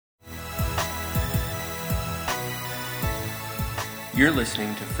You're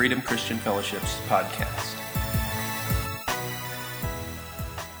listening to Freedom Christian Fellowship's podcast.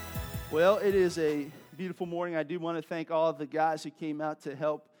 Well, it is a beautiful morning. I do want to thank all of the guys who came out to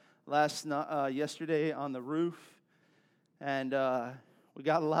help yesterday on the roof, and we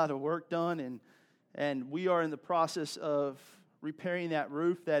got a lot of work done, and we are in the process of repairing that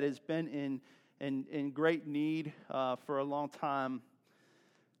roof that has been in great need for a long time.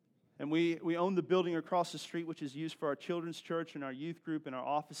 And we own the building across the street, which is used for our children's church and our youth group and our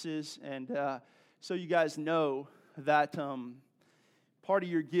offices. And so you guys know that part of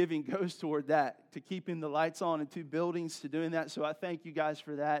your giving goes toward that, to keeping the lights on in two buildings, to doing that. So I thank you guys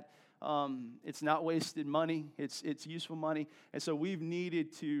for that. It's not wasted money. It's useful money. And so we've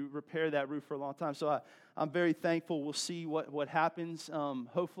needed to repair that roof for a long time. So I'm very thankful. We'll see what happens.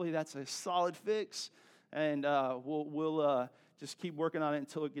 Hopefully that's a solid fix. And we'll just keep working on it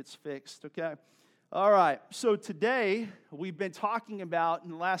until it gets fixed, okay? All right, so today we've been talking about,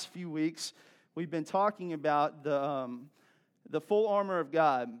 in the last few weeks, we've been talking about the full armor of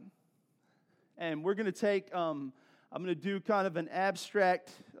God. And we're going to take, I'm going to do kind of an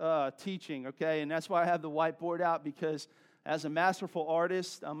abstract teaching, okay? And that's why I have the whiteboard out, because as a masterful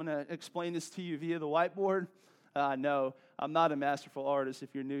artist, I'm going to explain this to you via the whiteboard. No, I'm not a masterful artist.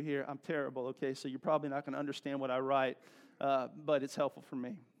 If you're new here, I'm terrible, okay? So you're probably not going to understand what I write. But it's helpful for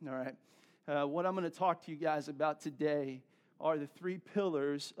me, all right? What I'm going to talk to you guys about today are the three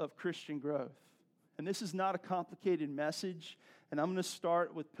pillars of Christian growth. And this is not a complicated message. And I'm going to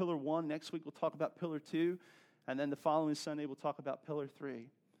start with pillar 1. Next week we'll talk about pillar 2. And then the following Sunday we'll talk about pillar 3.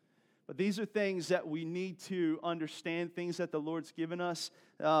 But these are things that we need to understand, things that the Lord's given us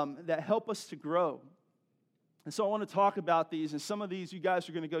that help us to grow. And so I want to talk about these, and some of these you guys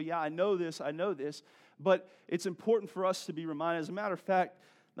are going to go, yeah, I know this, but it's important for us to be reminded. As a matter of fact,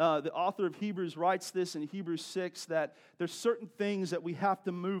 the author of Hebrews writes this in Hebrews 6, that there's certain things that we have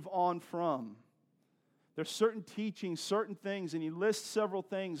to move on from. There's certain teachings, certain things, and he lists several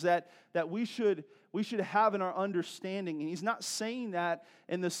things that we should have in our understanding. And he's not saying that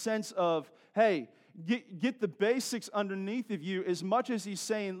in the sense of, hey, get the basics underneath of you, as much as he's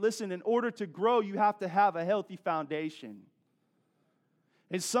saying, listen, in order to grow, you have to have a healthy foundation.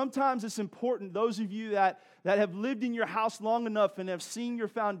 And sometimes it's important, those of you that have lived in your house long enough and have seen your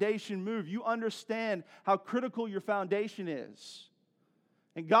foundation move, you understand how critical your foundation is.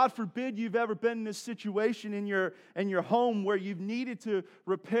 And God forbid you've ever been in this situation in your home where you've needed to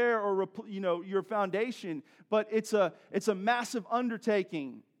repair or your foundation, but it's a massive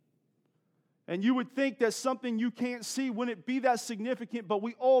undertaking. And you would think that something you can't see wouldn't be that significant, but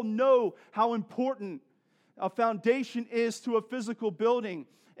we all know how important a foundation is to a physical building.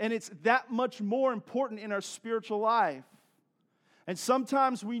 And it's that much more important in our spiritual life. And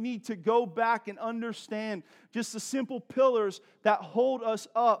sometimes we need to go back and understand just the simple pillars that hold us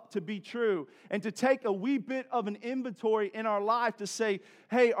up to be true. And to take a wee bit of an inventory in our life to say,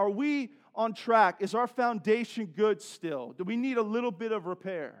 hey, are we on track? Is our foundation good still? Do we need a little bit of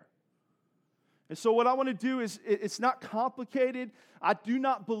repair? And so what I want to do is, it's not complicated. I do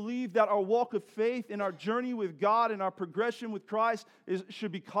not believe that our walk of faith and our journey with God and our progression with Christ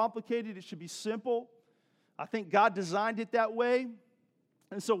should be complicated. It should be simple. I think God designed it that way.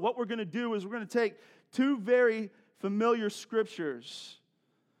 And so what we're going to do is we're going to take two very familiar scriptures.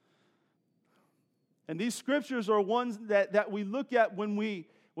 And these scriptures are ones that we look at when we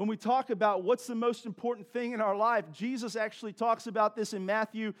talk about what's the most important thing in our life. Jesus actually talks about this in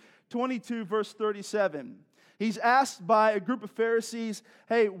Matthew 22, verse 37. He's asked by a group of Pharisees,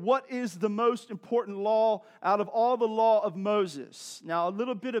 hey, what is the most important law out of all the law of Moses? Now, a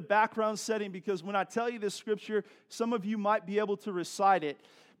little bit of background setting, because when I tell you this scripture, some of you might be able to recite it.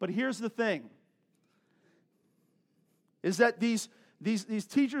 But here's the thing, is that these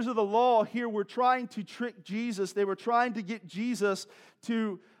teachers of the law here were trying to trick Jesus. They were trying to get Jesus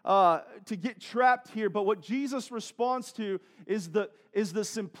to get trapped here. But what Jesus responds to is the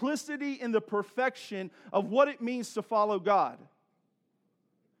simplicity and the perfection of what it means to follow God.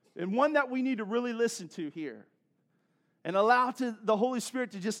 And one that we need to really listen to here. And allow the Holy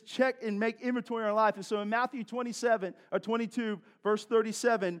Spirit to just check and make inventory in our life. And so in Matthew 22, verse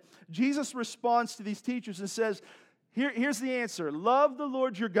 37, Jesus responds to these teachers and says, Here's the answer. Love the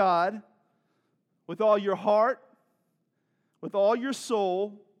Lord your God with all your heart, with all your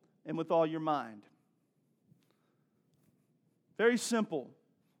soul, and with all your mind. Very simple.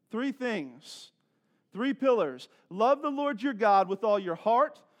 3 things. 3 pillars. Love the Lord your God with all your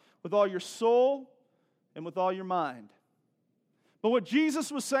heart, with all your soul, and with all your mind. But what Jesus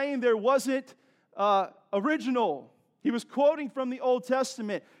was saying there wasn't original. He was quoting from the Old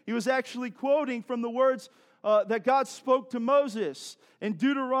Testament. He was actually quoting from the words that God spoke to Moses in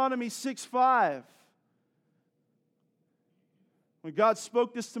Deuteronomy 6:5. When God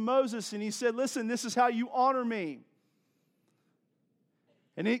spoke this to Moses and he said, listen, this is how you honor me.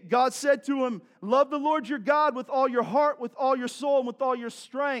 And God said to him, love the Lord your God with all your heart, with all your soul, and with all your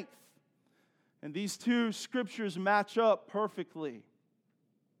strength. And these two scriptures match up perfectly.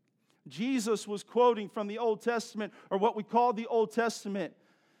 Jesus was quoting from the Old Testament, or what we call the Old Testament.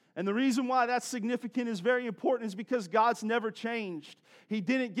 And the reason why that's significant is very important is because God's never changed. He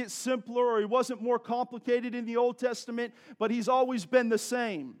didn't get simpler or he wasn't more complicated in the Old Testament, but he's always been the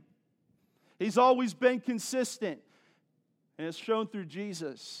same. He's always been consistent. And it's shown through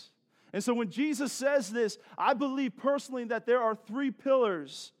Jesus. And so when Jesus says this, I believe personally that there are three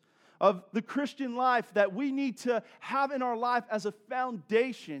pillars of the Christian life that we need to have in our life as a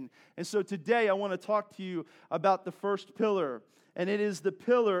foundation. And so today I want to talk to you about the first pillar. And it is the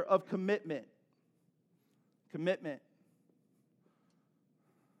pillar of commitment. Commitment.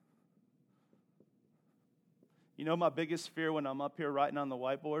 You know, my biggest fear when I'm up here writing on the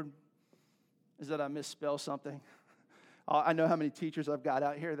whiteboard is that I misspell something. I know how many teachers I've got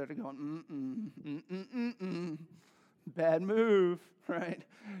out here that are going, bad move, right?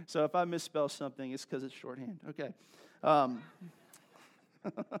 So if I misspell something, it's because it's shorthand. Okay.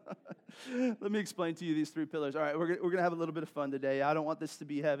 Let me explain to you these three pillars. All right, we're going to have a little bit of fun today. I don't want this to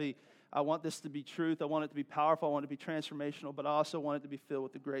be heavy. I want this to be truth. I want it to be powerful. I want it to be transformational, but I also want it to be filled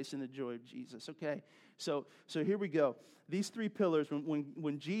with the grace and the joy of Jesus, okay? So here we go. These three pillars,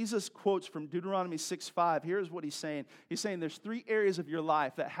 when Jesus quotes from Deuteronomy 6:5, here's what he's saying. He's saying there's three areas of your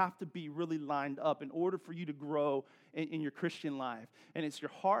life that have to be really lined up in order for you to grow in your Christian life. And it's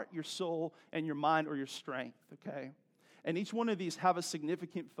your heart, your soul, and your mind or your strength, okay? And each one of these have a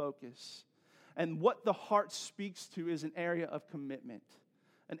significant focus. And what the heart speaks to is an area of commitment.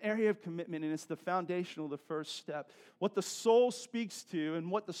 An area of commitment, and it's the foundational, the first step. What the soul speaks to,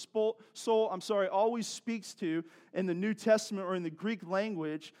 and what the soul always speaks to in the New Testament or in the Greek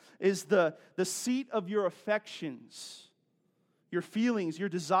language is the seat of your affections, your feelings, your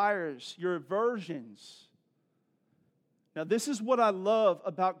desires, your aversions. Now, this is what I love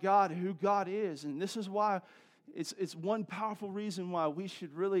about God, who God is, and this is why it's one powerful reason why we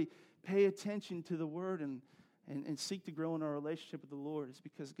should really pay attention to the Word and seek to grow in our relationship with the Lord. Is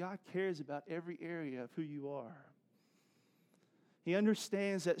because God cares about every area of who you are. He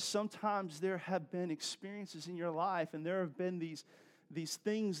understands that sometimes there have been experiences in your life, and there have been these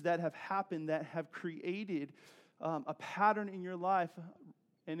things that have happened that have created a pattern in your life,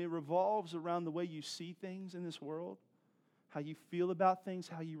 and it revolves around the way you see things in this world, how you feel about things,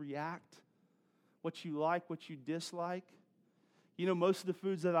 how you react, what you like, what you dislike. You know, most of the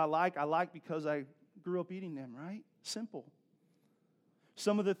foods that I like because I grew up eating them, right? Simple.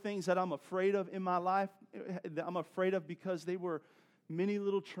 Some of the things that I'm afraid of in my life, I'm afraid of because they were many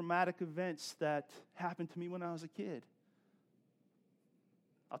little traumatic events that happened to me when I was a kid.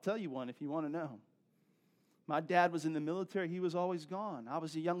 I'll tell you one if you want to know. My dad was in the military. He was always gone. I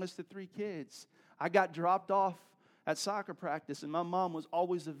was the youngest of three kids. I got dropped off at soccer practice, and my mom was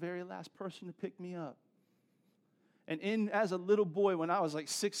always the very last person to pick me up. And as a little boy, when I was like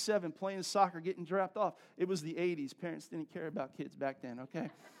 6, 7, playing soccer, getting dropped off, it was the 80s. Parents didn't care about kids back then, okay?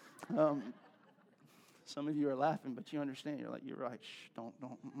 Some of you are laughing, but you understand. You're like, you're right. Shh, don't.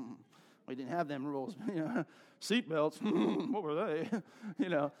 We didn't have them rules. You know, seatbelts, what were they? You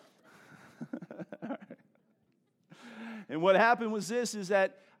know. And what happened was this, is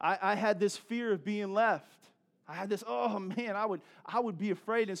that I had this fear of being left. I had this, oh man, I would be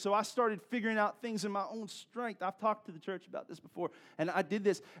afraid. And so I started figuring out things in my own strength. I've talked to the church about this before. And I did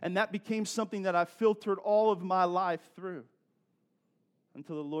this. And that became something that I filtered all of my life through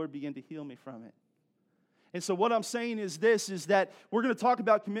until the Lord began to heal me from it. And so what I'm saying is this, is that we're going to talk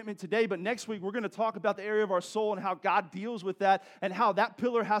about commitment today, but next week we're going to talk about the area of our soul and how God deals with that and how that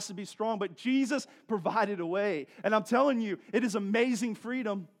pillar has to be strong. But Jesus provided a way. And I'm telling you, it is amazing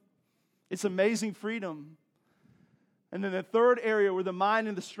freedom. It's amazing freedom. And then the third area where the mind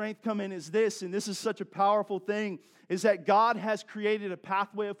and the strength come in is this, and this is such a powerful thing, is that God has created a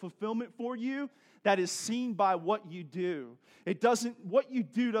pathway of fulfillment for you that is seen by what you do. What you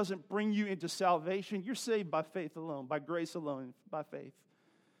do doesn't bring you into salvation. You're saved by faith alone, by grace alone, by faith.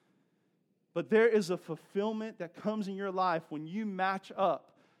 But there is a fulfillment that comes in your life when you match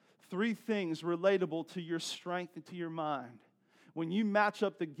up three things relatable to your strength and to your mind. When you match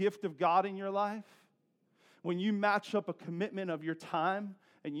up the gift of God in your life, when you match up a commitment of your time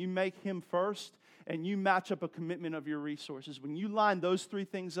and you make Him first, and you match up a commitment of your resources, when you line those three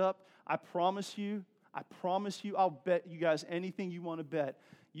things up, I promise you, I'll bet you guys anything you want to bet,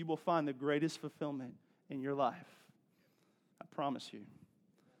 you will find the greatest fulfillment in your life. I promise you.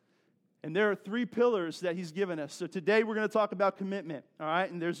 And there are 3 pillars that he's given us. So today we're going to talk about commitment, all right?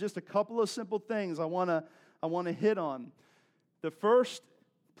 And there's just a couple of simple things I want to hit on. The first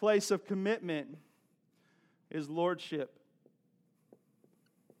place of commitment is lordship.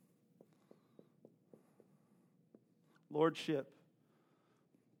 Lordship.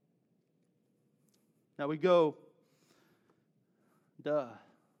 Now we go, duh.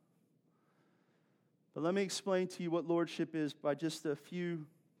 But let me explain to you what lordship is by just a few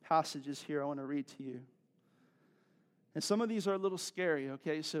passages here I want to read to you. And some of these are a little scary,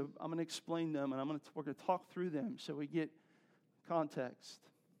 okay? So I'm going to explain them, and we're going to talk through them so we get context.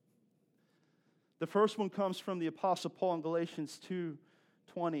 The first one comes from the Apostle Paul in Galatians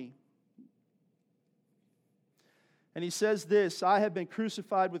 2:20. And he says this, I have been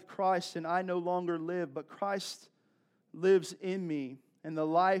crucified with Christ, and I no longer live, but Christ lives in me. And the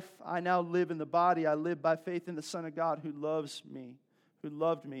life I now live in the body, I live by faith in the Son of God who loved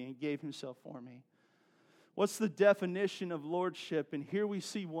me and gave himself for me. What's the definition of lordship? And here we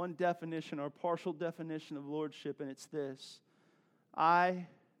see one definition, or partial definition of lordship, and it's this. I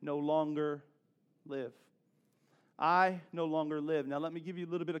no longer live. I no longer live. Now let me give you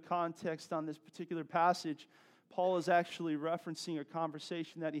a little bit of context on this particular passage. Paul is actually referencing a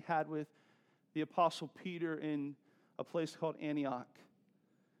conversation that he had with the Apostle Peter in a place called Antioch.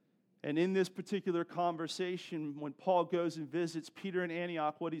 And in this particular conversation, when Paul goes and visits Peter in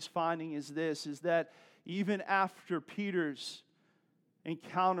Antioch, what he's finding is this, is that even after Peter's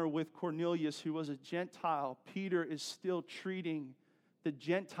encounter with Cornelius, who was a Gentile, Peter is still treating the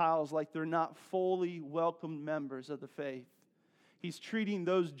Gentiles like they're not fully welcomed members of the faith. He's treating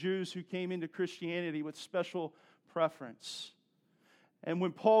those Jews who came into Christianity with special preference. And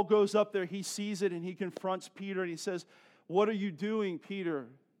when Paul goes up there, he sees it and he confronts Peter and he says, what are you doing, Peter?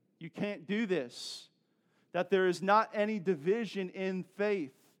 You can't do this. That there is not any division in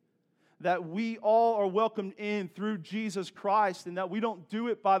faith. That we all are welcomed in through Jesus Christ, and that we don't do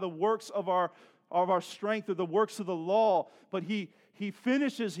it by the works of our strength or the works of the law. But he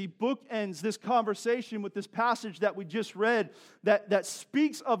bookends this conversation with this passage that we just read that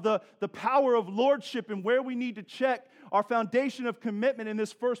speaks of the power of lordship and where we need to check our foundation of commitment in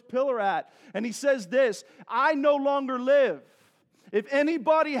this first pillar at. And he says this, I no longer live. If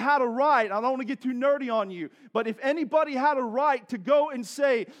anybody had a right, I don't want to get too nerdy on you, but if anybody had a right to go and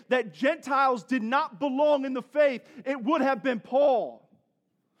say that Gentiles did not belong in the faith, it would have been Paul.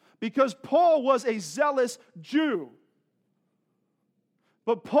 Because Paul was a zealous Jew.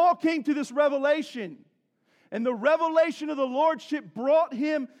 But Paul came to this revelation, and the revelation of the lordship brought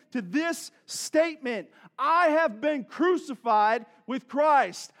him to this statement, I have been crucified with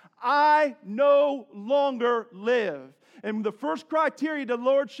Christ. I no longer live. And the first criteria to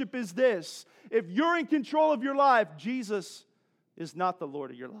lordship is this. If you're in control of your life, Jesus is not the Lord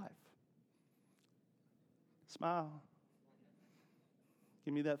of your life. Smile.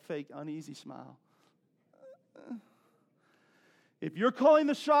 Give me that fake, uneasy smile. If you're calling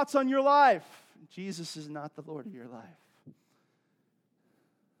the shots on your life, Jesus is not the Lord of your life.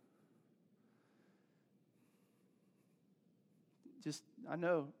 I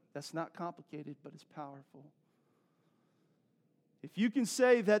know that's not complicated, but it's powerful. If you can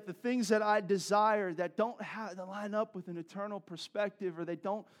say that the things that I desire that don't line up with an eternal perspective, or they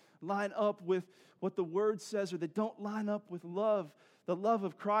don't line up with what the Word says, or they don't line up with love, the love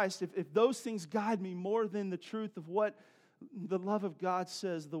of Christ, if those things guide me more than the truth of what the love of God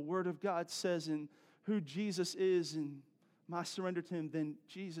says, the Word of God says, and who Jesus is, and my surrender to Him, then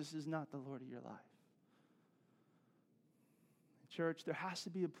Jesus is not the Lord of your life. Church, there has to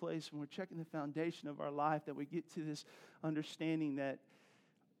be a place when we're checking the foundation of our life that we get to this understanding that,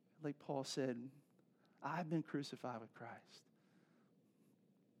 like Paul said, I've been crucified with Christ.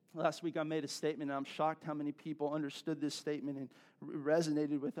 Last week I made a statement, and I'm shocked how many people understood this statement and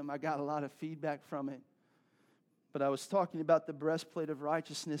resonated with them. I got a lot of feedback from it. But I was talking about the breastplate of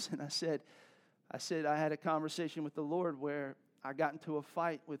righteousness, and I said I had a conversation with the Lord where I got into a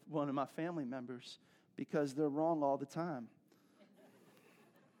fight with one of my family members because they're wrong all the time.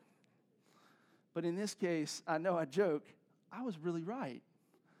 But in this case, I know I joke, I was really right.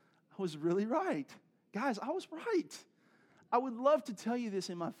 I was really right. Guys, I was right. I would love to tell you this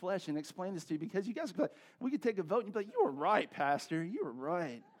in my flesh and explain this to you, because you guys, we could take a vote and you'd be like, you were right, Pastor. You were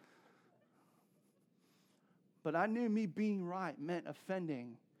right. But I knew me being right meant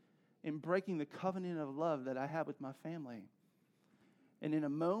offending and breaking the covenant of love that I have with my family. And in a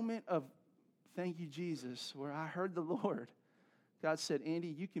moment of thank you, Jesus, where I heard the Lord, God said, Andy,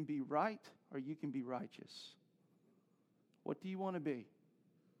 you can be right or you can be righteous. What do you want to be?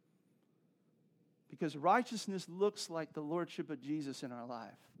 Because righteousness looks like the lordship of Jesus in our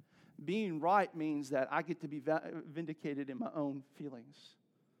life. Being right means that I get to be vindicated in my own feelings.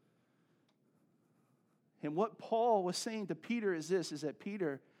 And what Paul was saying to Peter is this, is that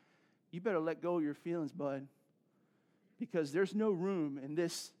Peter, you better let go of your feelings, bud. Because there's no room in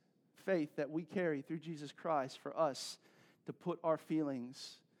this faith that we carry through Jesus Christ for us to put our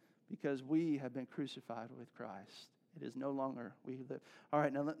feelings, because we have been crucified with Christ. It is no longer we who live. All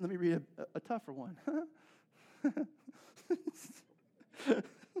right, now let me read a tougher one.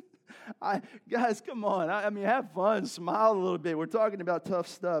 Guys, come on. I mean, have fun. Smile a little bit. We're talking about tough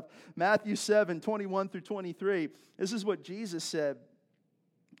stuff. Matthew 7:21 through 23. This is what Jesus said.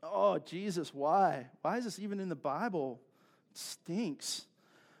 Oh, Jesus, why? Why is this even in the Bible? It stinks.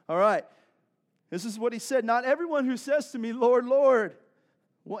 All right. This is what he said. Not everyone who says to me, Lord, Lord,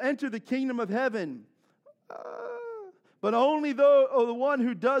 will enter the kingdom of heaven, but only the one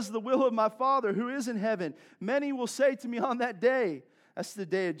who does the will of my Father who is in heaven. Many will say to me on that day, that's the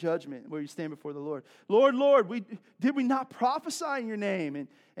day of judgment where you stand before the Lord. Lord, Lord, did we not prophesy in your name?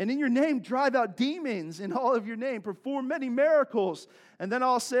 And in your name drive out demons, in all of your name perform many miracles. And then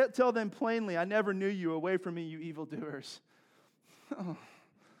I'll tell them plainly, I never knew you. Away from me, you evildoers. Oh,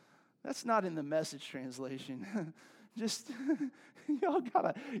 that's not in the Message translation. Just,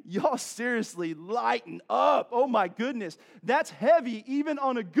 y'all seriously lighten up. Oh my goodness. That's heavy even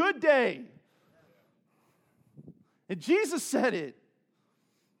on a good day. And Jesus said it.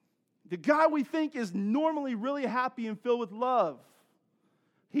 The guy we think is normally really happy and filled with love,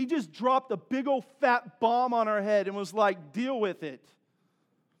 he just dropped a big old fat bomb on our head and was like, deal with it.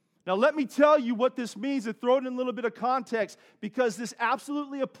 Now let me tell you what this means and throw it in a little bit of context, because this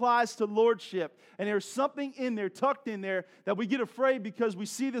absolutely applies to lordship. And there's something in there, tucked in there, that we get afraid because we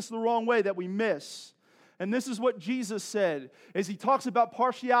see this the wrong way, that we miss. And this is what Jesus said as he talks about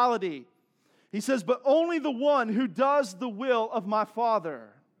partiality. He says, but only the one who does the will of my Father.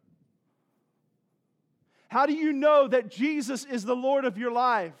 How do you know that Jesus is the Lord of your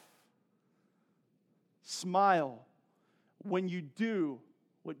life? Smile when you do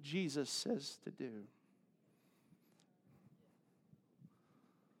what Jesus says to do.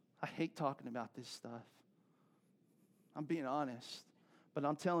 I hate talking about this stuff. I'm being honest. But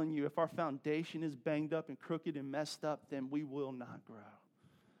I'm telling you, if our foundation is banged up and crooked and messed up, then we will not grow.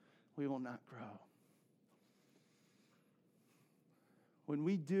 We will not grow. When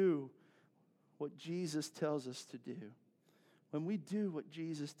we do what Jesus tells us to do, when we do what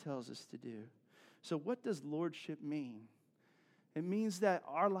Jesus tells us to do. So what does lordship mean? It means that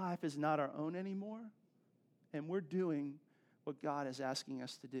our life is not our own anymore, and we're doing what God is asking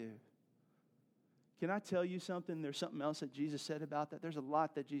us to do. Can I tell you something? There's something else that Jesus said about that. There's a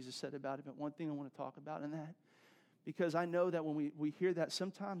lot that Jesus said about it, but one thing I want to talk about in that, because I know that when we hear that,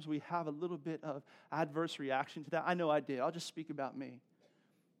 sometimes we have a little bit of adverse reaction to that. I know I did. I'll just speak about me.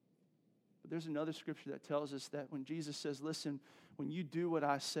 But there's another scripture that tells us that when Jesus says, listen, when you do what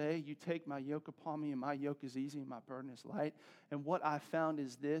I say, you take my yoke upon me, and my yoke is easy and my burden is light. And what I found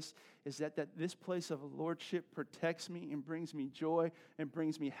is that this place of lordship protects me and brings me joy and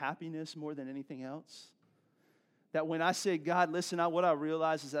brings me happiness more than anything else. That when I say, God, listen, what I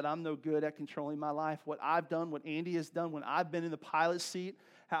realize is that I'm no good at controlling my life. What I've done, what Andy has done, when I've been in the pilot seat,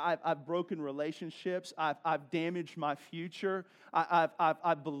 how I've broken relationships, I've damaged my future,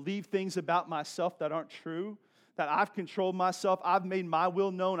 I've believed things about myself that aren't true, that I've controlled myself, I've made my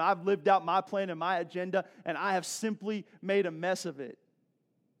will known, I've lived out my plan and my agenda, and I have simply made a mess of it.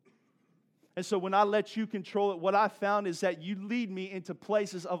 And so when I let you control it, what I found is that you lead me into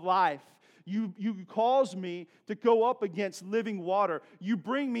places of life. You cause me to go up against living water. You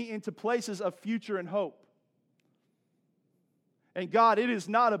bring me into places of future and hope. And God, it is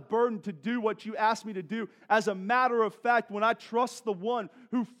not a burden to do what you asked me to do. As a matter of fact, when I trust the one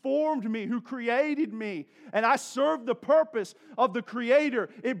who formed me, who created me, and I serve the purpose of the Creator,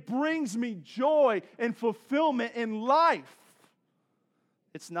 it brings me joy and fulfillment in life.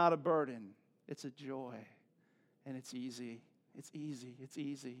 It's not a burden. It's a joy. And it's easy. It's easy. It's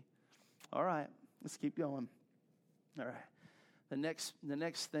easy. All right, let's keep going. All right. The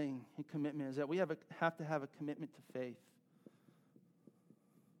next thing in commitment is that we have to have a commitment to faith.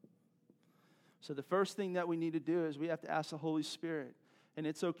 So the first thing that we need to do is we have to ask the Holy Spirit. And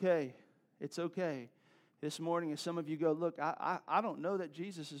it's okay. It's okay. This morning, if some of you go, look, I don't know that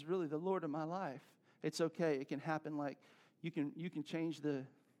Jesus is really the Lord of my life. It's okay. It can happen like you can change the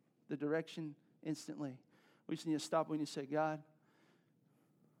direction instantly. We just need to stop when you say, God,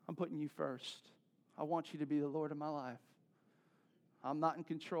 I'm putting you first. I want you to be the Lord of my life. I'm not in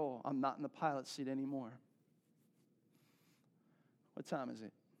control. I'm not in the pilot seat anymore. What time is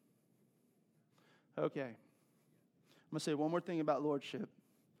it? Okay. I'm going to say one more thing about lordship.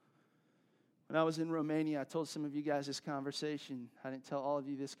 When I was in Romania, I told some of you guys this conversation. I didn't tell all of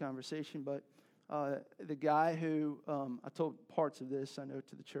you this conversation, but the guy who, I told parts of this, I know,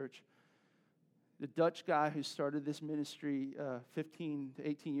 to the church. The Dutch guy who started this ministry 15 to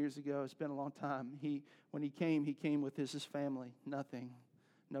 18 years ago, it's been a long time. When he came with his family. Nothing.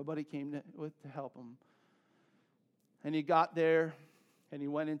 Nobody came to help him. And he got there, and he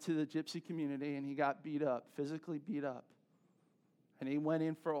went into the gypsy community, and he got beat up, physically beat up. And he went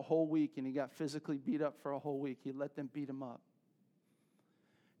in for a whole week, and he got physically beat up for a whole week. He let them beat him up.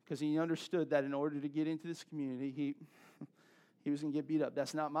 Because he understood that in order to get into this community, he was going to get beat up.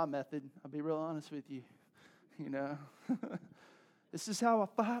 That's not my method. I'll be real honest with you. You know. This is how I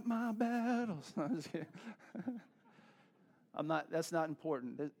fight my battles. That's not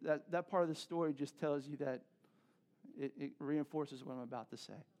important. That part of the story just tells you that it reinforces what I'm about to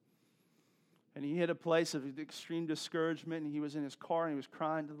say. And he hit a place of extreme discouragement, and he was in his car, and he was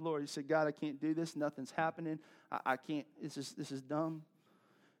crying to the Lord. He said, God, I can't do this. Nothing's happening. I can't. This is dumb.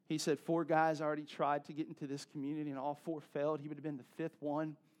 He said 4 guys already tried to get into this community, and all 4 failed. He would have been the 5th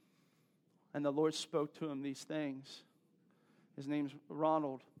one. And the Lord spoke to him these things. His name's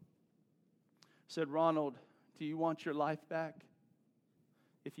Ronald. He said, Ronald, do you want your life back?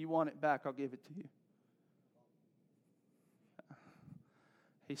 If you want it back, I'll give it to you.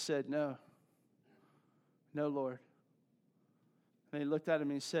 He said, no. No, Lord. And he looked at him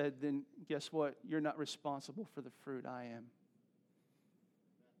and he said, then guess what? You're not responsible for the fruit. I am.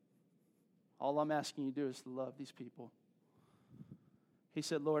 All I'm asking you to do is to love these people. He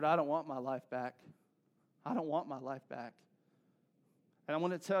said, Lord, I don't want my life back. I don't want my life back. And I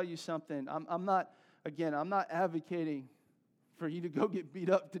want to tell you something. I'm not advocating for you to go get beat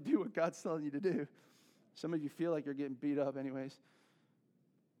up to do what God's telling you to do. Some of you feel like you're getting beat up anyways.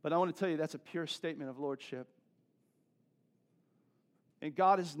 But I want to tell you that's a pure statement of lordship. And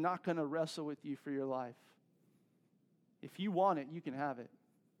God is not going to wrestle with you for your life. If you want it, you can have it.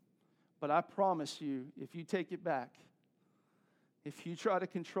 But I promise you, if you take it back, if you try to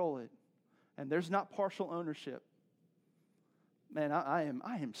control it, and there's not partial ownership, man, I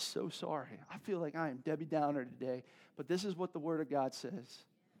am so sorry. I feel like I am Debbie Downer today. But this is what the Word of God says.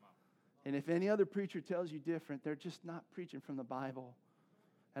 And if any other preacher tells you different, they're just not preaching from the Bible.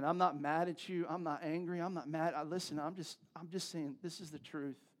 And I'm not mad at you. I'm not angry. I'm not mad. Listen, I'm just saying this is the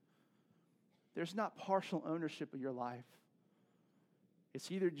truth. There's not partial ownership of your life. It's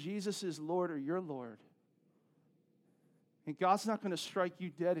either Jesus is Lord or you're Lord. And God's not going to strike you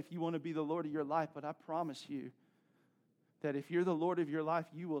dead if you want to be the Lord of your life, but I promise you that if you're the Lord of your life,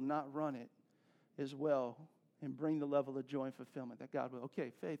 you will not run it as well and bring the level of joy and fulfillment that God will.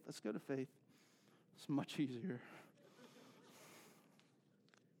 Okay, faith. Let's go to faith. It's much easier.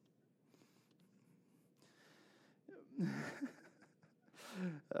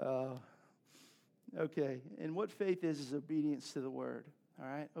 Okay, and what faith is obedience to the Word. All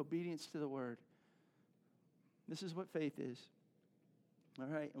right, obedience to the Word. This is what faith is. All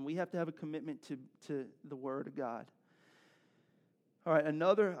right, and we have to have a commitment to the Word of God. All right,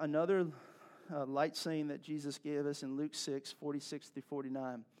 another light saying that Jesus gave us in Luke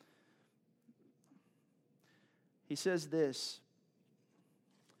 6:46-49. He says this,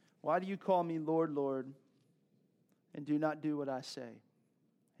 "Why do you call me Lord, Lord, and do not do what I say?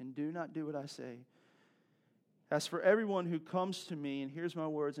 And do not do what I say. As for everyone who comes to me and hears my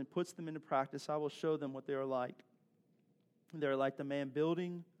words and puts them into practice, I will show them what they are like. They are like the man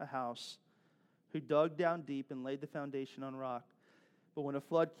building a house who dug down deep and laid the foundation on rock. But when a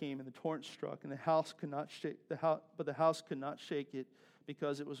flood came and the torrent struck, and the house could not shake it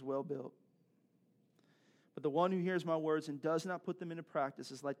because it was well built. But the one who hears my words and does not put them into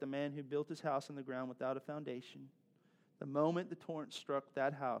practice is like the man who built his house on the ground without a foundation. The moment the torrent struck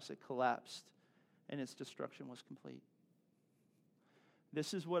that house, it collapsed, and its destruction was complete."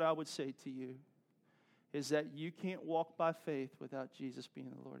 This is what I would say to you, is that you can't walk by faith without Jesus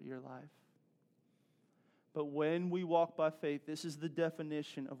being the Lord of your life. But when we walk by faith, this is the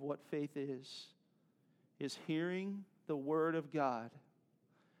definition of what faith is hearing the Word of God,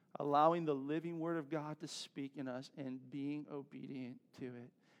 allowing the living Word of God to speak in us, and being obedient to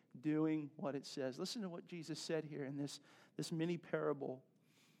it, doing what it says. Listen to what Jesus said here in this mini parable.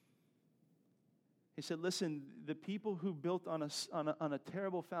 He said, listen, the people who built on a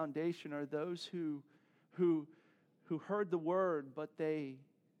terrible foundation are those who heard the Word, but they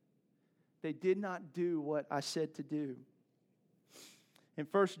did not do what I said to do. In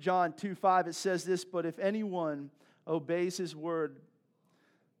 1 John 2:5, it says this, "But if anyone obeys his word,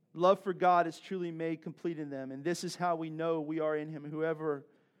 love for God is truly made complete in them. And this is how we know we are in him. Whoever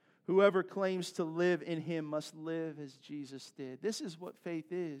Whoever claims to live in him must live as Jesus did. This is what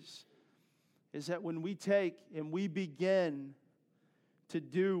faith is that when we take and we begin to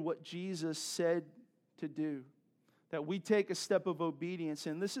do what Jesus said to do, that we take a step of obedience.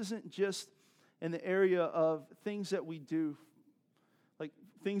 And this isn't just in the area of things that we do, like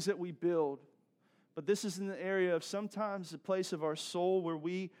things that we build, but this is in the area of sometimes the place of our soul where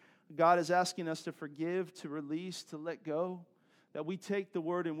God is asking us to forgive, to release, to let go, that we take the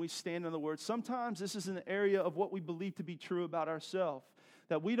word and we stand on the word. Sometimes this is in the area of what we believe to be true about ourselves,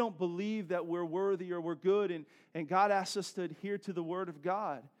 that we don't believe that we're worthy or we're good, and God asks us to adhere to the word of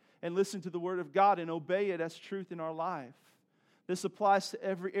God and listen to the word of God and obey it as truth in our life. This applies to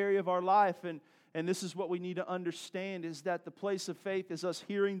every area of our life, and this is what we need to understand, is that the place of faith is us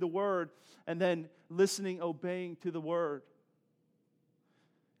hearing the word and then listening, obeying to the word.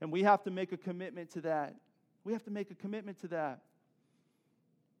 And we have to make a commitment to that. We have to make a commitment to that.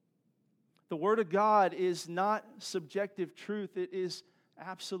 The word of God is not subjective truth. It is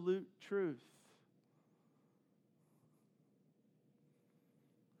absolute truth.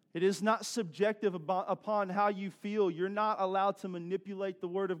 It is not subjective upon how you feel. You're not allowed to manipulate the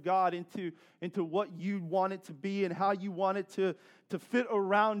Word of God into what you want it to be and how you want it to fit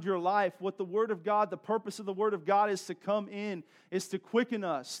around your life. What the Word of God, the purpose of the Word of God is to come in, is to quicken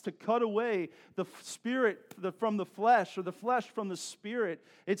us, to cut away the spirit from the flesh or the flesh from the spirit.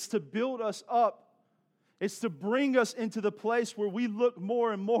 It's to build us up. It's to bring us into the place where we look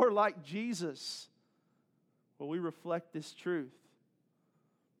more and more like Jesus, where we reflect this truth.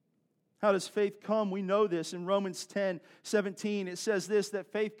 How does faith come? We know this. In Romans 10:17, it says this,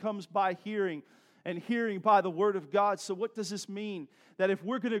 that faith comes by hearing, and hearing by the word of God. So what does this mean? That if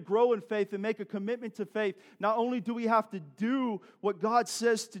we're going to grow in faith and make a commitment to faith, not only do we have to do what God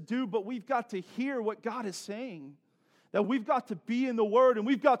says to do, but we've got to hear what God is saying. That we've got to be in the word, and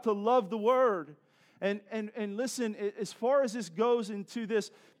we've got to love the word. And listen, as far as this goes into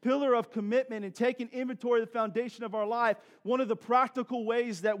this pillar of commitment and taking inventory of the foundation of our life, one of the practical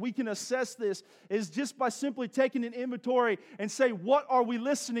ways that we can assess this is just by simply taking an inventory and say, what are we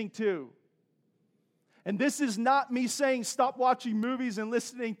listening to? And this is not me saying stop watching movies and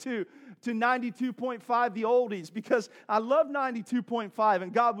listening to 92.5, the oldies, because I love 92.5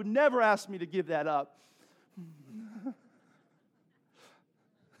 and God would never ask me to give that up.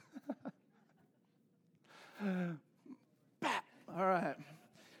 All right.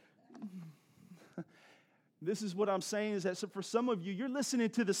 This is what I'm saying is that for some of you, you're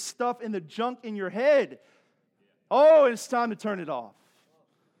listening to the stuff and the junk in your head. Oh, it's time to turn it off.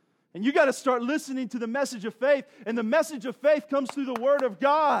 And you got to start listening to the message of faith. And the message of faith comes through the Word of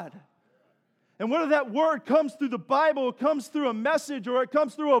God. And whether that word comes through the Bible, it comes through a message, or it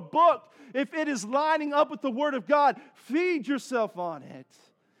comes through a book, if it is lining up with the Word of God, feed yourself on it.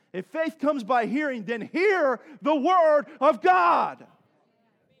 If faith comes by hearing, then hear the word of God.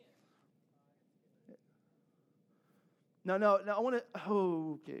 No, I want to,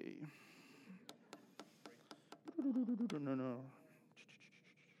 okay. No.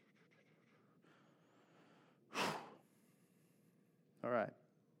 All right.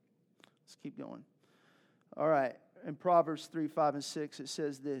 Let's keep going. All right. In Proverbs 3, 5, and 6, it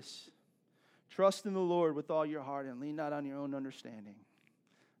says this. Trust in the Lord with all your heart and lean not on your own understanding.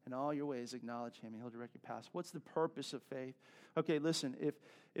 In all your ways, acknowledge Him, and He'll direct your paths. What's the purpose of faith? Okay, listen,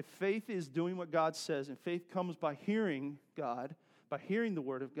 if faith is doing what God says, and faith comes by hearing God, by hearing the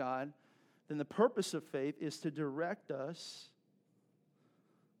Word of God, then the purpose of faith is to direct us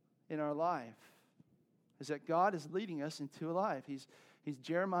in our life. Is that God is leading us into a life. He's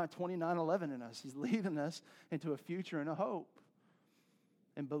Jeremiah 29:11 in us. He's leading us into a future and a hope.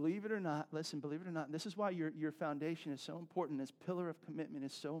 And believe it or not, listen, believe it or not, this is why your foundation is so important. This pillar of commitment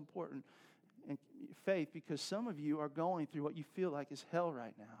is so important in faith, because some of you are going through what you feel like is hell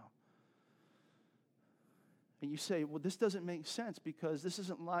right now. And you say, well, this doesn't make sense because this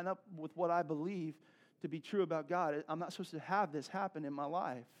doesn't line up with what I believe to be true about God. I'm not supposed to have this happen in my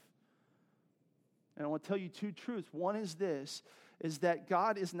life. And I want to tell you two truths. One is this, is that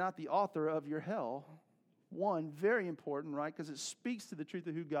God is not the author of your hell. One, very important, right? Because it speaks to the truth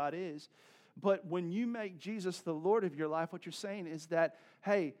of who God is. But when you make Jesus the Lord of your life, what you're saying is that,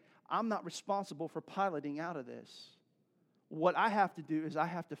 hey, I'm not responsible for piloting out of this. What I have to do is I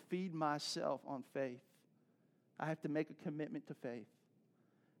have to feed myself on faith. I have to make a commitment to faith.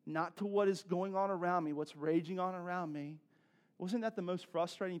 Not to what is going on around me, what's raging on around me. Wasn't that the most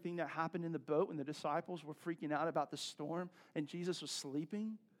frustrating thing that happened in the boat when the disciples were freaking out about the storm and Jesus was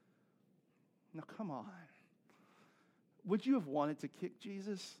sleeping? Now, come on. Would you have wanted to kick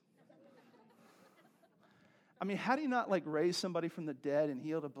Jesus? I mean, how do you not like raise somebody from the dead and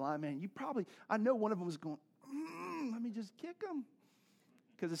heal a blind man? I know one of them was going, let me just kick him.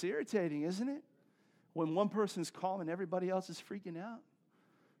 Because it's irritating, isn't it? When one person's calm and everybody else is freaking out.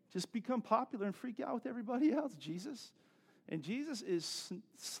 Just become popular and freak out with everybody else, Jesus. And Jesus is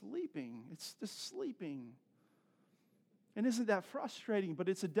sleeping. It's just sleeping. And isn't that frustrating? But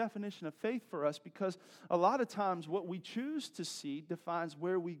it's a definition of faith for us, because a lot of times what we choose to see defines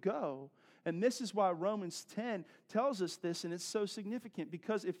where we go. And this is why Romans 10 tells us this, and it's so significant,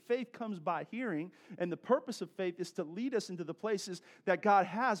 because if faith comes by hearing, and the purpose of faith is to lead us into the places that God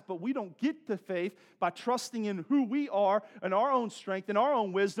has, but we don't get to faith by trusting in who we are and our own strength and our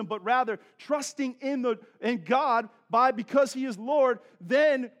own wisdom, but rather trusting in God because He is Lord,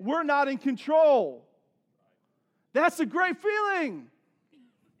 then we're not in control. That's a great feeling.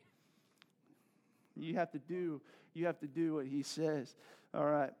 You have to do what He says. All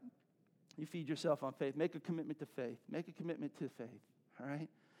right. You feed yourself on faith. Make a commitment to faith. Make a commitment to faith. All right?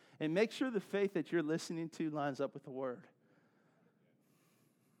 And make sure the faith that you're listening to lines up with the Word.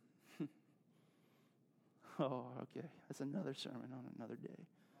 Oh, okay. That's another sermon on another day.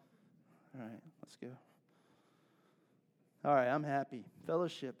 All right, let's go. All right, I'm happy.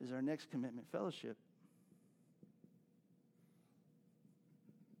 Fellowship is our next commitment. Fellowship.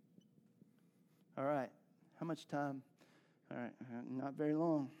 All right. How much time? All right, not very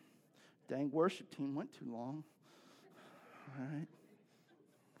long. Dang, worship team went too long. All right.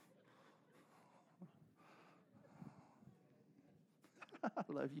 I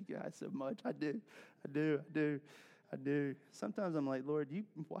love you guys so much. I do. Sometimes I'm like, Lord,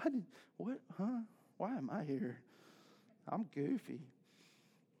 why am I here? I'm goofy.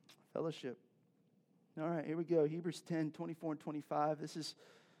 Fellowship. All right, here we go. Hebrews 10, 24 and 25. This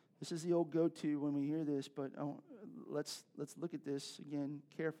is the old go-to when we hear this, but let's look at this again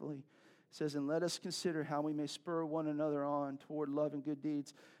carefully. It says, and let us consider how we may spur one another on toward love and good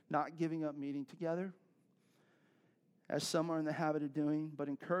deeds, not giving up meeting together, as some are in the habit of doing, but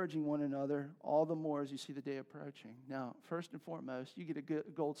encouraging one another all the more as you see the day approaching. Now, first and foremost, you get a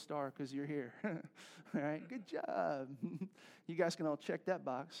gold star because you're here. All right, good job. You guys can all check that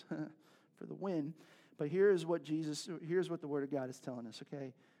box for the win. But here's what the Word of God is telling us,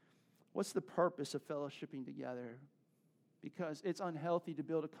 okay? What's the purpose of fellowshipping together? Because it's unhealthy to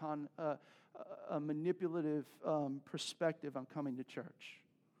build a manipulative perspective on coming to church.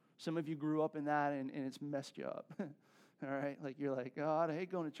 Some of you grew up in that, and it's messed you up. All right? Like, you're like, God, I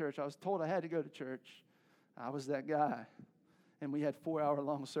hate going to church. I was told I had to go to church. I was that guy. And we had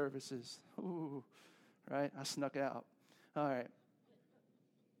 4-hour-long services. Ooh, right? I snuck out. All right.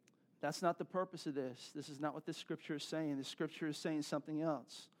 That's not the purpose of this. This is not what this scripture is saying. This scripture is saying something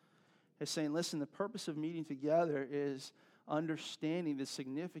else. It's saying, listen, the purpose of meeting together is understanding the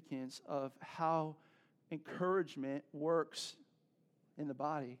significance of how encouragement works in the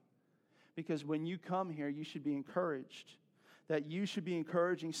body. Because when you come here, you should be encouraged. That you should be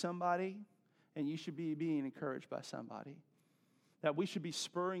encouraging somebody, and you should be being encouraged by somebody. That we should be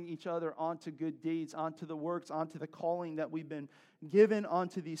spurring each other onto good deeds, onto the works, onto the calling that we've been given,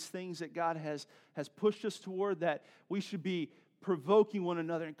 onto these things that God has pushed us toward, that we should be provoking one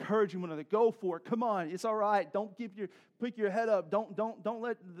another, encouraging one another. Go for it. Come on. It's all right. Don't pick your head up. Don't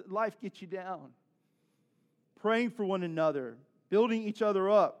let life get you down. Praying for one another, building each other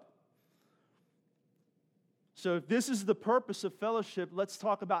up. So if this is the purpose of fellowship, let's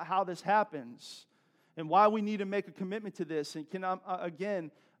talk about how this happens and why we need to make a commitment to this. And again,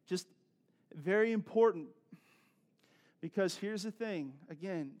 just very important, because here's the thing.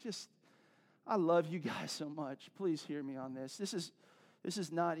 Again, I love you guys so much. Please hear me on this. This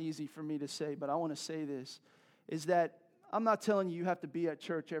is not easy for me to say, but I want to say this, is that I'm not telling you have to be at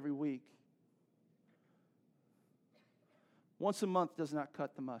church every week. Once a month does not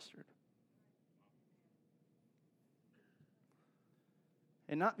cut the mustard.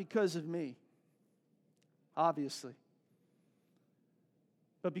 And not because of me, obviously,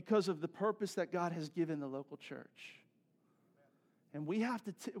 but because of the purpose that God has given the local church. And we have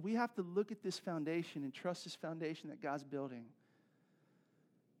to look at this foundation and trust this foundation that God's building.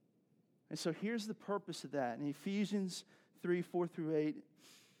 And so here's the purpose of that. In Ephesians 3, 4 through 8,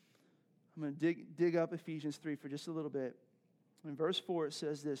 I'm going to dig up Ephesians 3 for just a little bit. In verse 4, it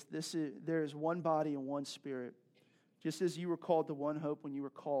says this: there is one body and one Spirit, just as you were called to one hope when you were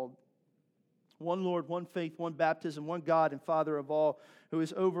called. One Lord, one faith, one baptism, one God and Father of all, who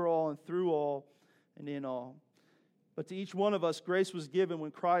is over all and through all and in all. But to each one of us, grace was given when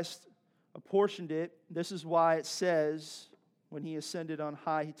Christ apportioned it. This is why it says, when He ascended on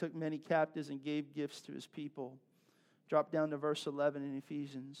high, He took many captives and gave gifts to His people. Drop down to verse 11 in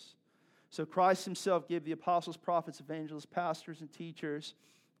Ephesians. So Christ himself gave the apostles, prophets, evangelists, pastors, and teachers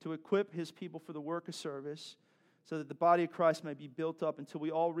to equip his people for the work of service, so that the body of Christ may be built up until we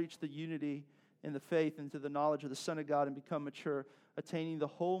all reach the unity in the faith and to the knowledge of the Son of God and become mature, attaining the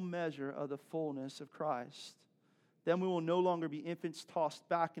whole measure of the fullness of Christ. Then we will no longer be infants tossed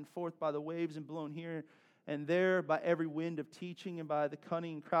back and forth by the waves and blown here and there by every wind of teaching and by the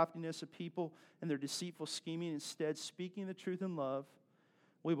cunning and craftiness of people and their deceitful scheming. Instead, speaking the truth in love,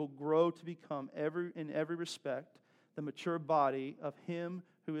 we will grow to become in every respect the mature body of him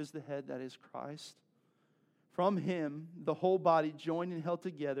who is the head, that is Christ. From him, the whole body, joined and held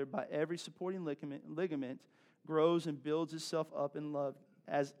together by every supporting ligament, grows and builds itself up in love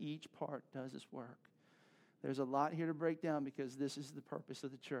as each part does its work. There's a lot here to break down because this is the purpose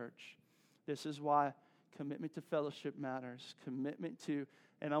of the church. This is why commitment to fellowship matters. Commitment to,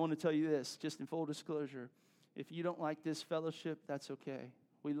 and I want to tell you this, just in full disclosure, if you don't like this fellowship, that's okay.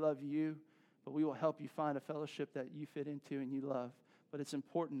 We love you, but we will help you find a fellowship that you fit into and you love. But it's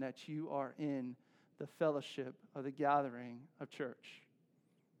important that you are in the fellowship of the gathering of church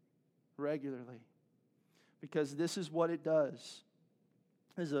regularly, because this is what it does.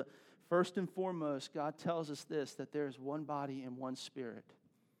 First and foremost, God tells us this, that there is one body and one spirit,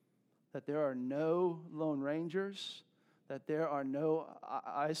 that there are no lone rangers, that there are no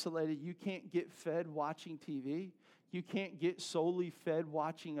isolated. You can't get fed watching TV. You can't get solely fed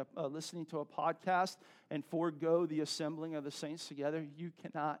watching, listening to a podcast and forego the assembling of the saints together. You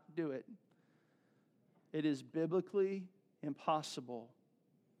cannot do it. It is biblically impossible.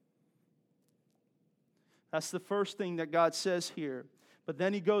 That's the first thing that God says here. But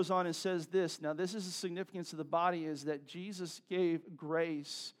then he goes on and says this. Now, this is the significance of the body, is that Jesus gave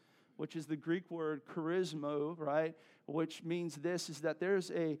grace, which is the Greek word charisma, right? Which means this, is that there's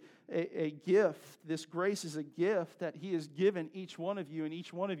a gift. This grace is a gift that he has given each one of you, and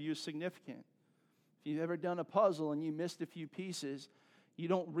each one of you is significant. If you've ever done a puzzle and you missed a few pieces, you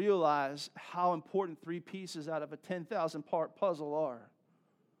don't realize how important 3 pieces out of a 10,000 part puzzle are.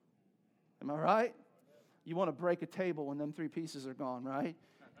 Am I right? You want to break a table when them 3 pieces are gone, right?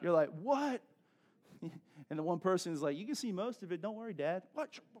 You're like, what? And the one person is like, you can see most of it. Don't worry, Dad. What?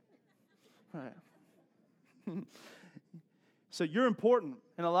 All right. So you're important.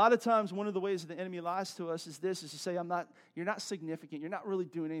 And a lot of times one of the ways that the enemy lies to us is this, is to say, you're not significant. You're not really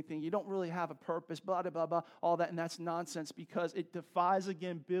doing anything. You don't really have a purpose, blah, blah, blah, blah, all that. And that's nonsense, because it defies,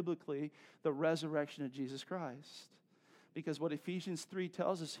 again, biblically, the resurrection of Jesus Christ. Because what Ephesians 3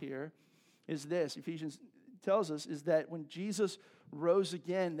 tells us here is this. Ephesians tells us is that when Jesus rose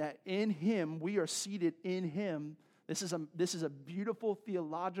again, that in him, we are seated in him. This is a beautiful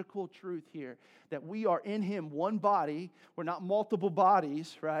theological truth here, that we are in him, one body. We're not multiple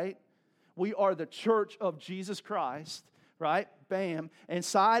bodies, right? We are the church of Jesus Christ, right? Bam.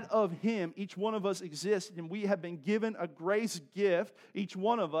 Inside of him, each one of us exists, and we have been given a grace gift, each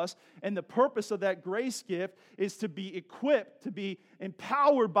one of us. And the purpose of that grace gift is to be equipped, to be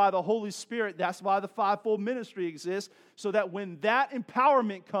empowered by the Holy Spirit. That's why the fivefold ministry exists, so that when that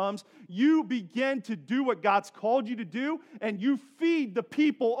empowerment comes, you begin to do what God's called you to do, and you feed the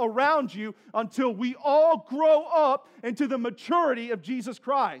people around you until we all grow up into the maturity of Jesus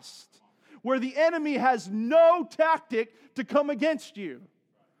Christ, where the enemy has no tactic to come against you.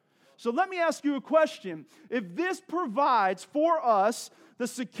 So let me ask you a question. If this provides for us the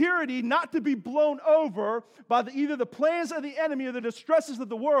security not to be blown over by either the plans of the enemy or the distresses of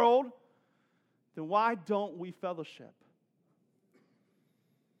the world, then why don't we fellowship?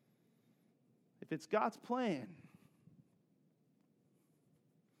 If it's God's plan,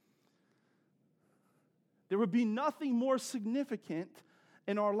 there would be nothing more significant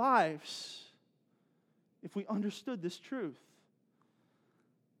in our lives if we understood this truth.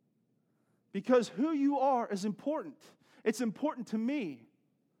 Because who you are is important. It's important to me.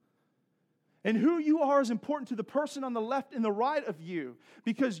 And who you are is important to the person on the left and the right of you,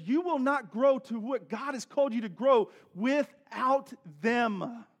 because you will not grow to what God has called you to grow without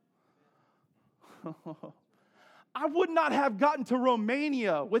them. I would not have gotten to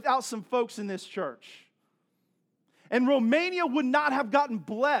Romania without some folks in this church. And Romania would not have gotten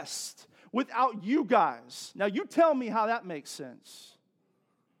blessed without you guys. Now, you tell me how that makes sense.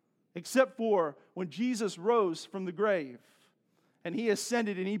 Except for when Jesus rose from the grave and he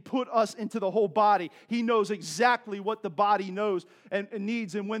ascended and he put us into the whole body. He knows exactly what the body knows and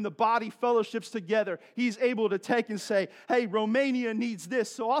needs. And when the body fellowships together, he's able to take and say, hey, Romania needs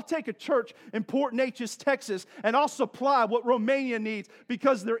this. So I'll take a church in Port Neches, Texas, and I'll supply what Romania needs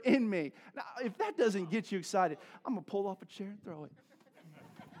because they're in me. Now, if that doesn't get you excited, I'm going to pull off a chair and throw it.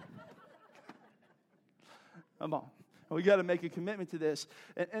 Come on. We got to make a commitment to this.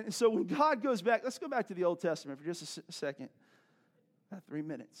 And so when God goes back, let's go back to the Old Testament for just a second. 3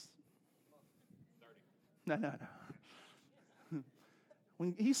 minutes. No.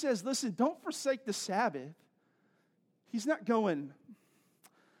 When he says, listen, don't forsake the Sabbath, he's not going,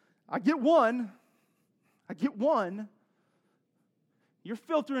 I get one. You're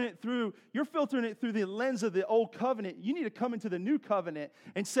filtering it through the lens of the old covenant. You need to come into the new covenant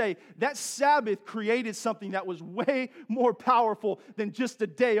and say, that Sabbath created something that was way more powerful than just a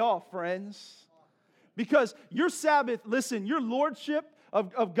day off, friends. Because your Sabbath, listen, your lordship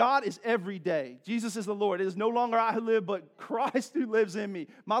of God is every day. Jesus is the Lord. It is no longer I who live, but Christ who lives in me.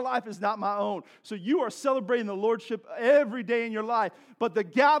 My life is not my own. So you are celebrating the lordship every day in your life. But the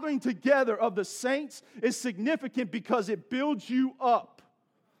gathering together of the saints is significant because it builds you up.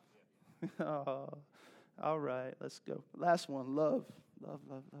 Oh, all right, let's go. Last one, love. Love.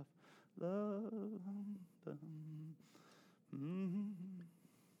 Mm-hmm.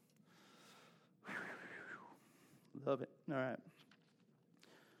 Love it. All right.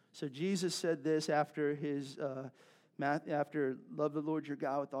 So Jesus said this after after love the Lord your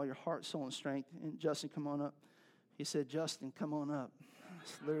God with all your heart, soul, and strength. And Justin, come on up. He said, Justin, come on up.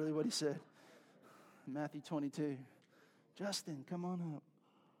 That's literally what he said. Matthew 22. Justin, come on up.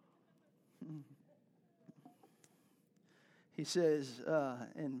 He says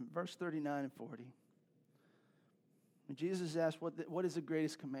in verse 39 and 40, when Jesus asked, what is the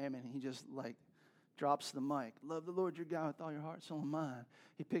greatest commandment? He just drops the mic. Love the Lord your God with all your heart, soul, and mind.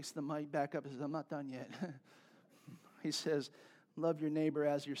 He picks the mic back up and says, I'm not done yet. He says, love your neighbor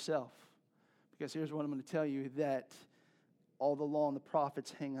as yourself. Because here's what I'm going to tell you, that all the law and the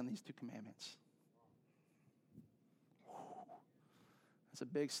prophets hang on these two commandments. That's a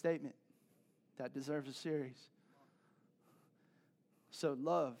big statement. That deserves a series. So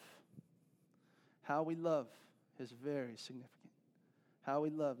love, how we love is very significant. How we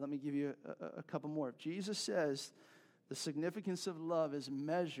love. Let me give you a couple more. If Jesus says the significance of love is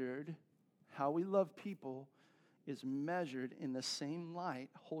measured, how we love people is measured in the same light,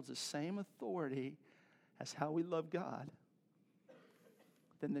 holds the same authority as how we love God,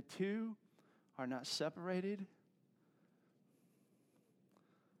 then the two are not separated.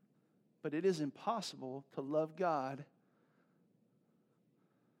 But it is impossible to love God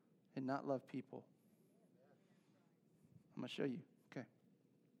and not love people. I'm going to show you. Okay.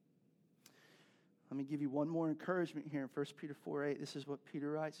 Let me give you one more encouragement here in 1 Peter 4:8. This is what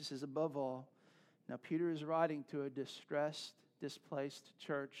Peter writes. He says, above all, now Peter is writing to a distressed, displaced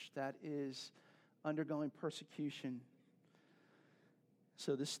church that is undergoing persecution.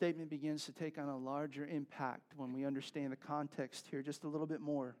 So this statement begins to take on a larger impact when we understand the context here just a little bit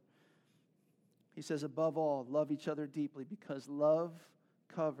more. He says, above all, love each other deeply because love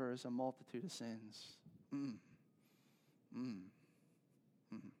covers a multitude of sins.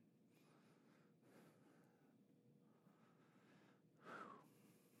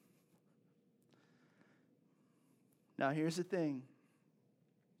 Now, here's the thing,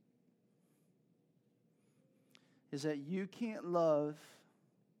 is that you can't love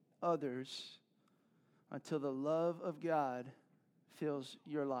others until the love of God fills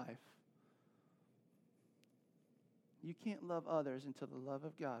your life. You can't love others until the love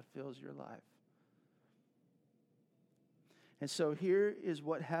of God fills your life. And so here is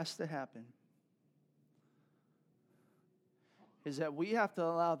what has to happen, is that we have to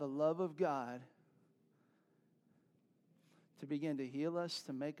allow the love of God to begin to heal us,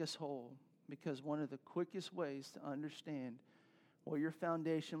 to make us whole. Because one of the quickest ways to understand where your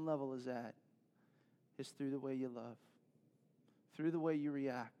foundation level is at is through the way you love, through the way you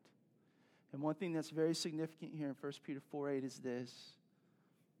react. And one thing that's very significant here in 1 Peter 4:8 is this,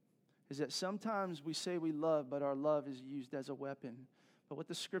 is that sometimes we say we love, but our love is used as a weapon. But what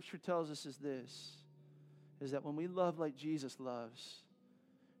the Scripture tells us is this, is that when we love like Jesus loves,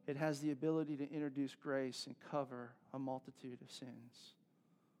 it has the ability to introduce grace and cover a multitude of sins.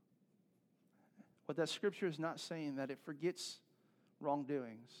 What that Scripture is not saying that it forgets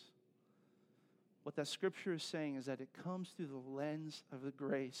wrongdoings. What that Scripture is saying is that it comes through the lens of the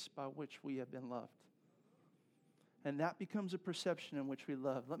grace by which we have been loved. And that becomes a perception in which we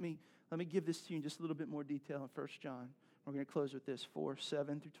love. Let me give this to you in just a little bit more detail in 1 John. We're going to close with this,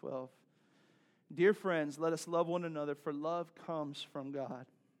 4:7-12. Dear friends, let us love one another, for love comes from God.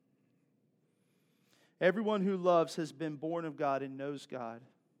 Everyone who loves has been born of God and knows God.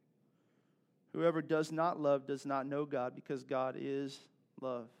 Whoever does not love does not know God, because God is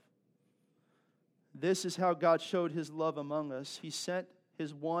love. This is how God showed his love among us. He sent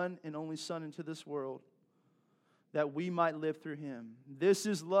his one and only Son into this world that we might live through him. This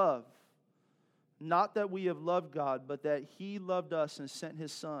is love, Not that we have loved God, but that He loved us and sent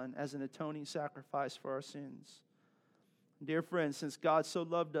His Son as an atoning sacrifice for our sins. Dear friends, since God so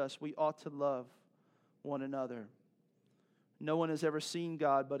loved us, we ought to love one another. No one has ever seen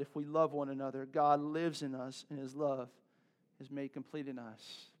God, but if we love one another, God lives in us, and His love is made complete in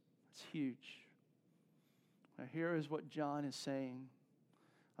us. It's huge. Now, here is what John is saying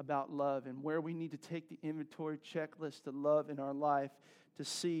about love and where we need to take the inventory checklist to love in our life to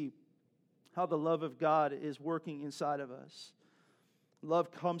see how the love of God is working inside of us.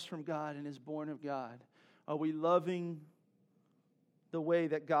 Love comes from God and is born of God. Are we loving the way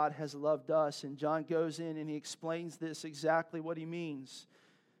that God has loved us? And John goes in and he explains this, exactly what he means.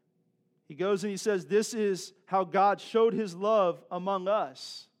 He goes and he says, this is how God showed His love among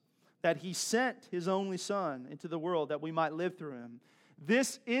us, that He sent His only Son into the world that we might live through Him.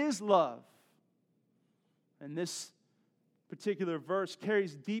 This is love. And this particular verse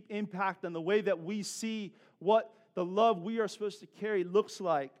carries deep impact on the way that we see what the love we are supposed to carry looks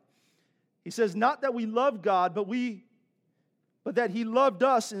like. He says, not that we love God, but that He loved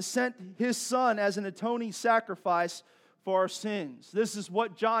us and sent His Son as an atoning sacrifice for our sins. This is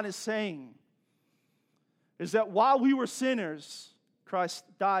what John is saying, is that while we were sinners, Christ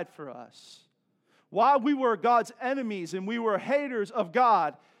died for us. While we were God's enemies and we were haters of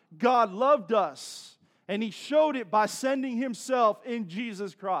God, God loved us, and He showed it by sending Himself in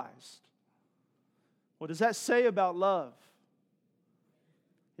Jesus Christ. What does that say about love?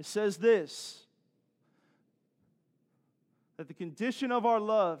 It says this, that the condition of our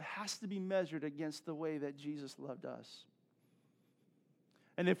love has to be measured against the way that Jesus loved us.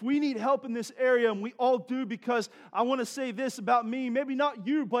 And if we need help in this area, and we all do, because I want to say this about me, maybe not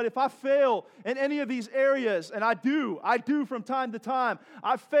you, but if I fail in any of these areas, and I do from time to time,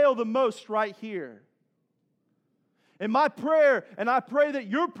 I fail the most right here. And my prayer, and I pray that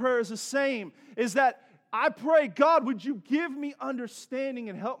your prayer is the same, is that I pray, God, would you give me understanding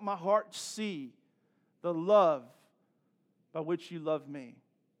and help my heart see the love by which you love me.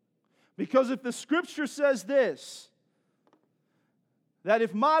 Because if the Scripture says this, that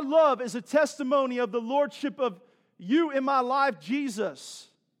if my love is a testimony of the lordship of you in my life, Jesus,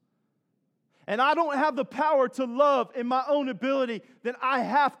 and I don't have the power to love in my own ability, then I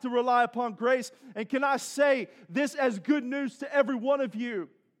have to rely upon grace. And can I say this as good news to every one of you,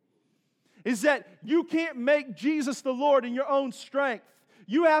 is that you can't make Jesus the Lord in your own strength.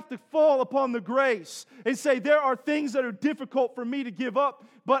 You have to fall upon the grace and say, there are things that are difficult for me to give up,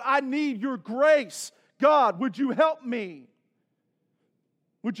 but I need your grace. God, would you help me?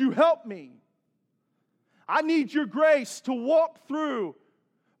 Would you help me? I need your grace to walk through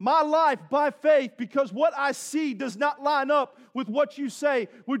my life by faith, because what I see does not line up with what you say.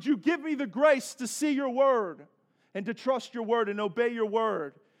 Would you give me the grace to see your word and to trust your word and obey your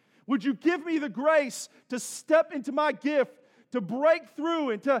word? Would you give me the grace to step into my gift, to break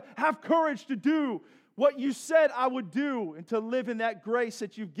through and to have courage to do what you said I would do, and to live in that grace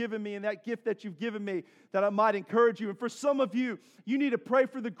that you've given me and that gift that you've given me, that I might encourage you. And for some of you, you need to pray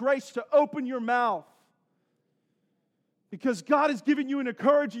for the grace to open your mouth, because God has given you an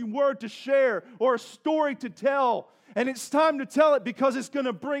encouraging word to share or a story to tell, and it's time to tell it because it's going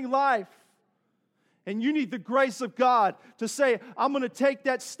to bring life. And you need the grace of God to say, I'm going to take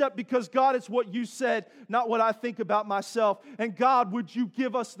that step because, God, it's what you said, not what I think about myself. And God, would you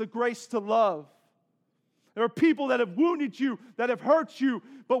give us the grace to love? There are people that have wounded you, that have hurt you,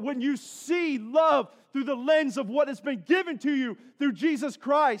 but when you see love through the lens of what has been given to you through Jesus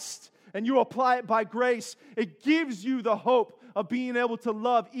Christ, and you apply it by grace, it gives you the hope of being able to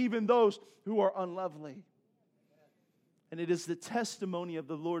love even those who are unlovely. And it is the testimony of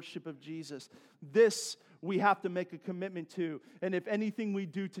the lordship of Jesus. This we have to make a commitment to. And if anything we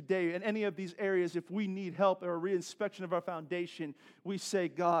do today in any of these areas, if we need help or a reinspection of our foundation, we say,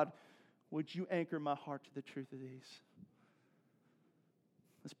 God, would you anchor my heart to the truth of these?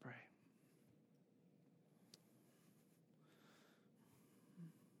 Let's pray.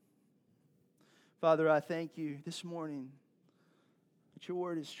 Father, I thank you this morning that your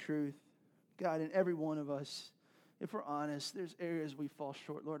word is truth. God, in every one of us, if we're honest, there's areas we fall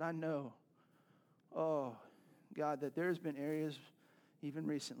short. Lord, I know, God, that there's been areas, even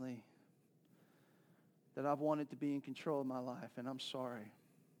recently, that I've wanted to be in control of my life, and I'm sorry.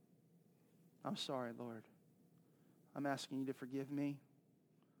 I'm sorry, Lord. I'm asking you to forgive me,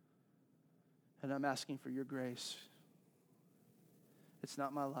 and I'm asking for your grace. It's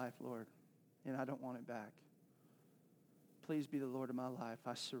not my life, Lord, and I don't want it back. Please be the Lord of my life.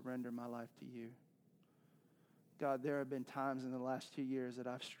 I surrender my life to you. God, there have been times in the last 2 years that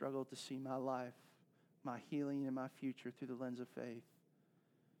I've struggled to see my life, my healing, and my future through the lens of faith.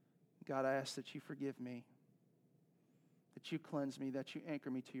 God, I ask that you forgive me, that you cleanse me, that you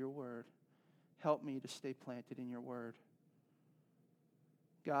anchor me to your word. Help me to stay planted in your word.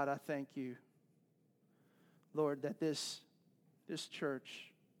 God, I thank you, Lord, that this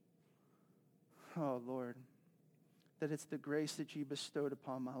church, oh Lord, that it's the grace that you bestowed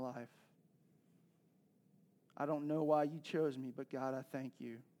upon my life. I don't know why you chose me, but God, I thank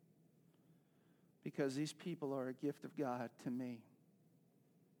you, because these people are a gift of God to me.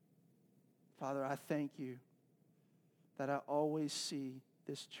 Father, I thank you that I always see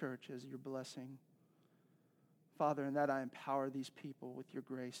this church as your blessing. Father, and that I empower these people with your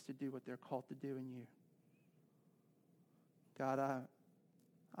grace to do what they're called to do in you. God,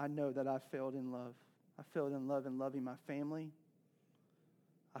 I know that I failed in love. I failed in love in loving my family.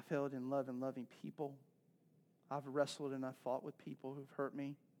 I failed in love in loving people. I've wrestled and I've fought with people who've hurt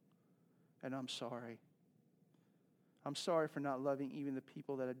me, and I'm sorry. I'm sorry for not loving even the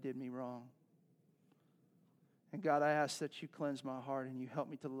people that did me wrong. And God, I ask that you cleanse my heart and you help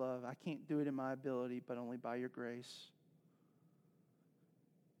me to love. I can't do it in my ability, but only by your grace.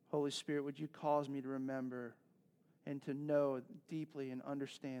 Holy Spirit, would you cause me to remember and to know deeply and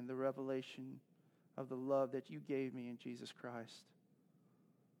understand the revelation of the love that you gave me in Jesus Christ,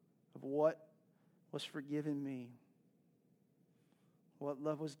 of what was forgiven me, what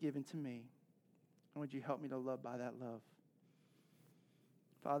love was given to me, and would you help me to love by that love?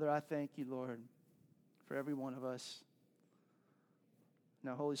 Father, I thank you, Lord, for every one of us.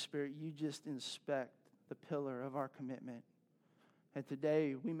 Now, Holy Spirit, you just inspect the pillar of our commitment. And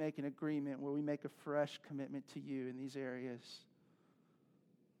today we make an agreement where we make a fresh commitment to you in these areas.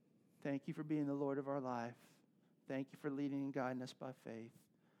 Thank you for being the Lord of our life. Thank you for leading and guiding us by faith.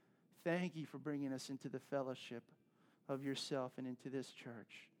 Thank you for bringing us into the fellowship of yourself and into this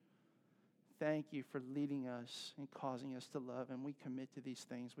church. Thank you for leading us and causing us to love. And we commit to these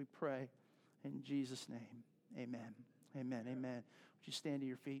things. We pray in Jesus' name. Amen. Amen. Amen. Would you stand to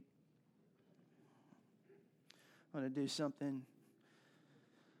your feet? I want to do something.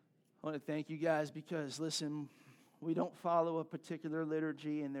 I want to thank you guys because, listen, we don't follow a particular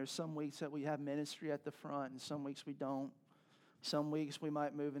liturgy, and there's some weeks that we have ministry at the front, and some weeks we don't. Some weeks we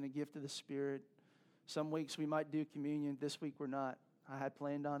might move in the gift of the Spirit. Some weeks we might do communion. This week we're not. I had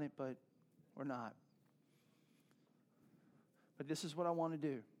planned on it, but we're not. But this is what I want to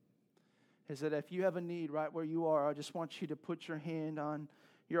do, is that if you have a need right where you are, I just want you to put your hand on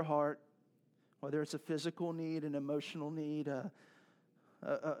your heart, whether it's a physical need, an emotional need,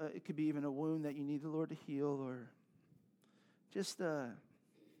 it could be even a wound that you need the Lord to heal, or just a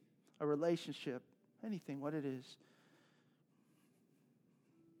relationship, anything, what it is.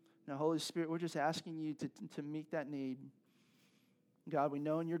 Now, Holy Spirit, we're just asking you to meet that need. God, we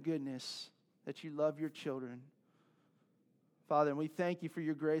know in your goodness that you love your children. Father, and we thank you for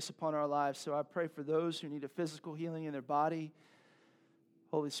your grace upon our lives. So I pray for those who need a physical healing in their body.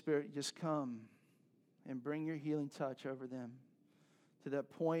 Holy Spirit, just come and bring your healing touch over them to that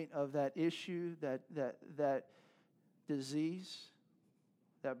point of that issue, that disease,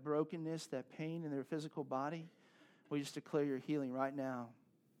 that brokenness, that pain in their physical body. We just declare your healing right now.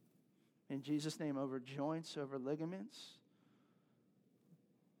 In Jesus' name, over joints, over ligaments,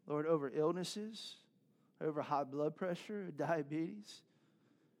 Lord, over illnesses, over high blood pressure, diabetes.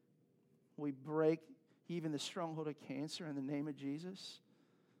 We break even the stronghold of cancer in the name of Jesus.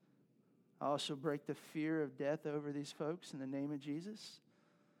 I also break the fear of death over these folks in the name of Jesus.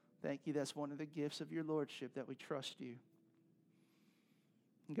 Thank you. That's one of the gifts of your Lordship, that we trust you.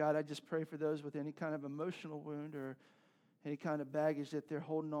 And God, I just pray for those with any kind of emotional wound or any kind of baggage that they're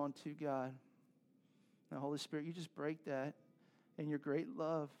holding on to, God. Now, Holy Spirit, you just break that in your great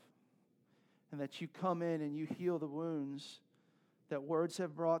love, and that you come in and you heal the wounds that words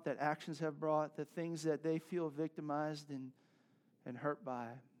have brought, that actions have brought, the things that they feel victimized and hurt by,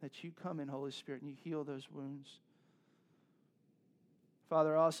 that you come in, Holy Spirit, and you heal those wounds.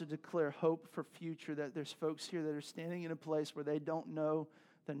 Father, I also declare hope for future, that there's folks here that are standing in a place where they don't know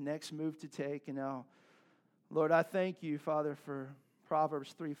the next move to take. And now, Lord, I thank you, Father, for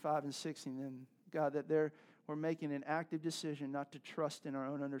Proverbs 3, 5, and 6, and then, God, that we're making an active decision not to trust in our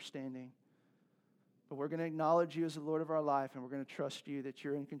own understanding. But we're going to acknowledge you as the Lord of our life, and we're going to trust you that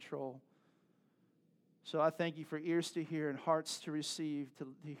you're in control. So I thank you for ears to hear and hearts to receive, to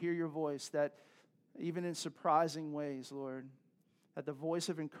hear your voice, that even in surprising ways, Lord, that the voice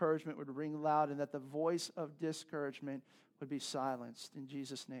of encouragement would ring loud and that the voice of discouragement would be silenced in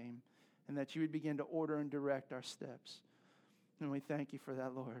Jesus' name, and that you would begin to order and direct our steps. And we thank you for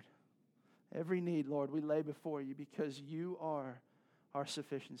that, Lord. Every need, Lord, we lay before you because you are our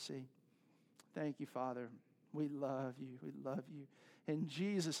sufficiency. Thank you, Father. We love you. We love you. In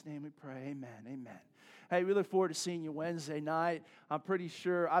Jesus' name we pray. Amen. Amen. Hey, we look forward to seeing you Wednesday night. I'm pretty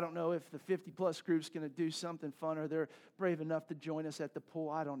sure, I don't know if the 50-plus group's going to do something fun or they're brave enough to join us at the pool.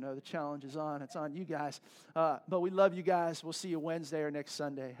 I don't know. The challenge is on. It's on you guys. But we love you guys. We'll see you Wednesday or next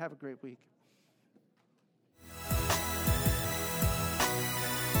Sunday. Have a great week.